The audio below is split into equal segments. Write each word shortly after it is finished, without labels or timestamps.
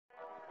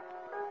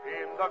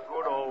the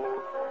good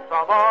old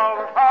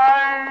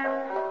summertime,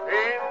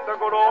 in the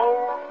good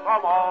old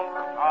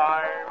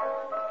summertime.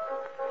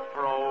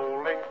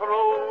 Strolling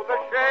through the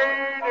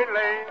shady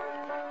lane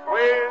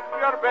with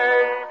your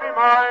baby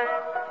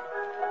mine.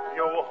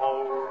 You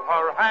hold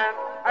her hand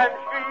and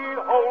she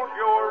holds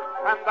yours,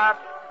 and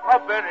that's a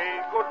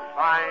very good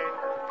sign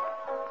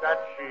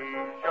that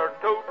she's your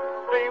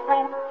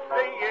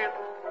tootsie-wootsy in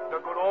the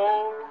good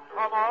old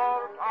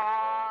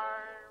summertime.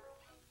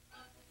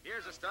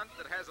 Here's a stunt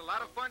that has a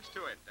lot of punch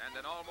to it and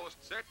an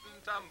almost certain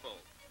tumble.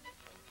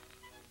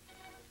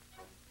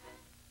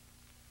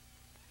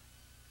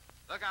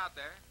 Look out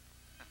there.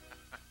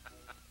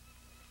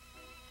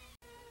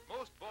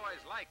 Most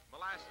boys like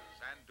molasses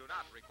and do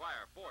not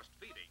require forced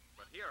feeding,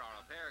 but here are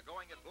a pair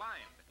going it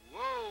blind.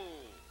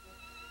 Whoa!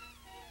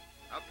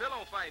 A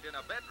pillow fight in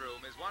a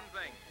bedroom is one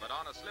thing, but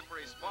on a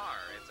slippery spar,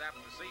 it's apt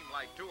to seem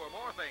like two or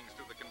more things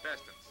to the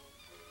contestants.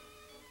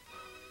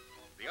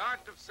 The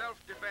art of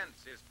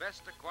self-defense is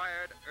best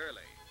acquired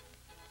early.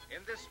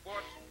 In this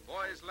sport,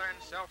 boys learn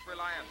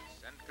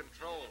self-reliance and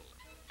control,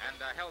 and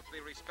a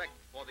healthy respect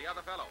for the other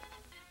fellow.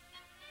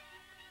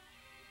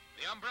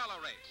 The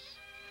umbrella race.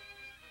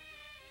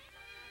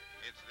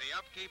 It's the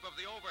upkeep of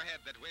the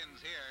overhead that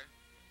wins here.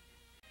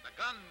 The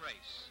gun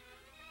race.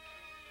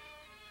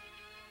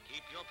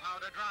 Keep your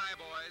powder dry,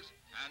 boys,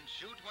 and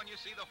shoot when you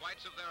see the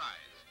whites of their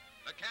eyes.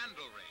 The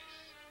candle race.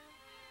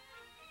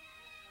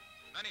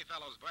 Many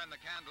fellows burn the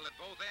candle at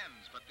both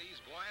ends, but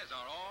these boys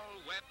are all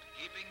wet,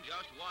 keeping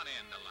just one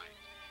end alight.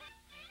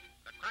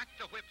 The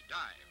crack-the-whip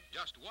dive,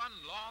 just one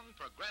long,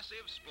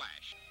 progressive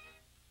splash.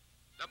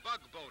 The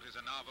bug boat is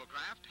a novel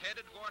craft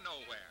headed for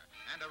nowhere,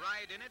 and a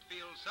ride in it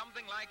feels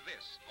something like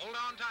this. Hold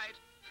on tight.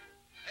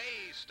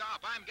 Hey,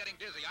 stop, I'm getting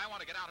dizzy. I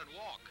want to get out and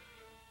walk.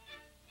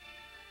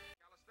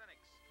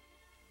 Calisthenics.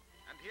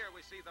 And here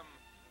we see them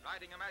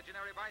riding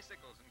imaginary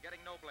bicycles and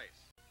getting no place.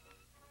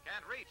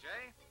 Can't reach,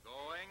 eh?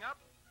 Going up.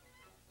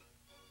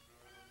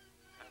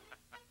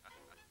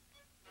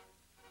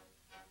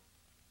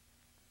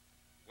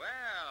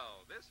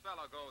 Well, this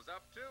fellow goes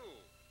up, too.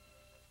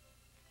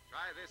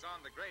 Try this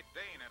on the Great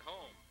Dane at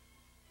home.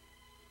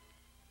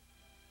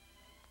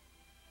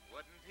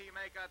 Wouldn't he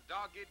make a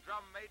doggy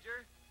drum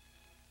major?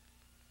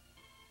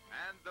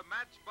 And the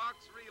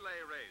matchbox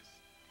relay race.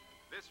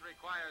 This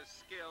requires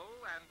skill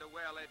and a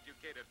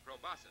well-educated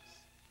proboscis.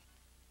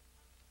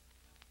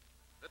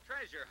 The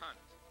treasure hunt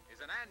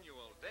is an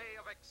annual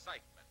day of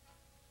excitement.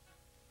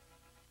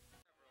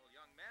 Several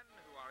young men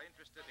who are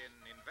interested in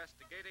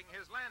investigating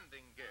his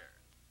landing gear.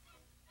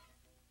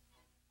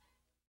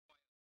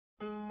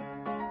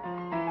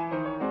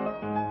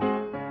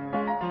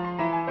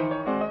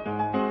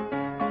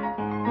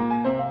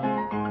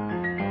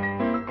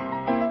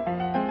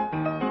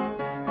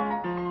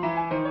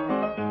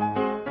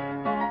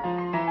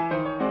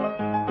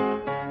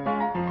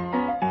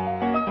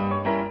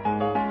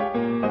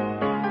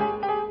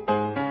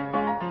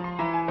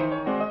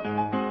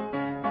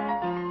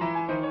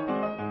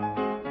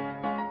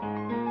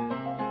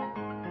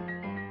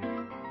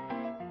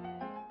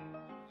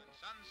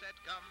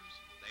 Comes,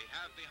 they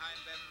have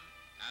behind them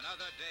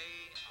another day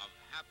of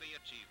happy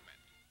achievement.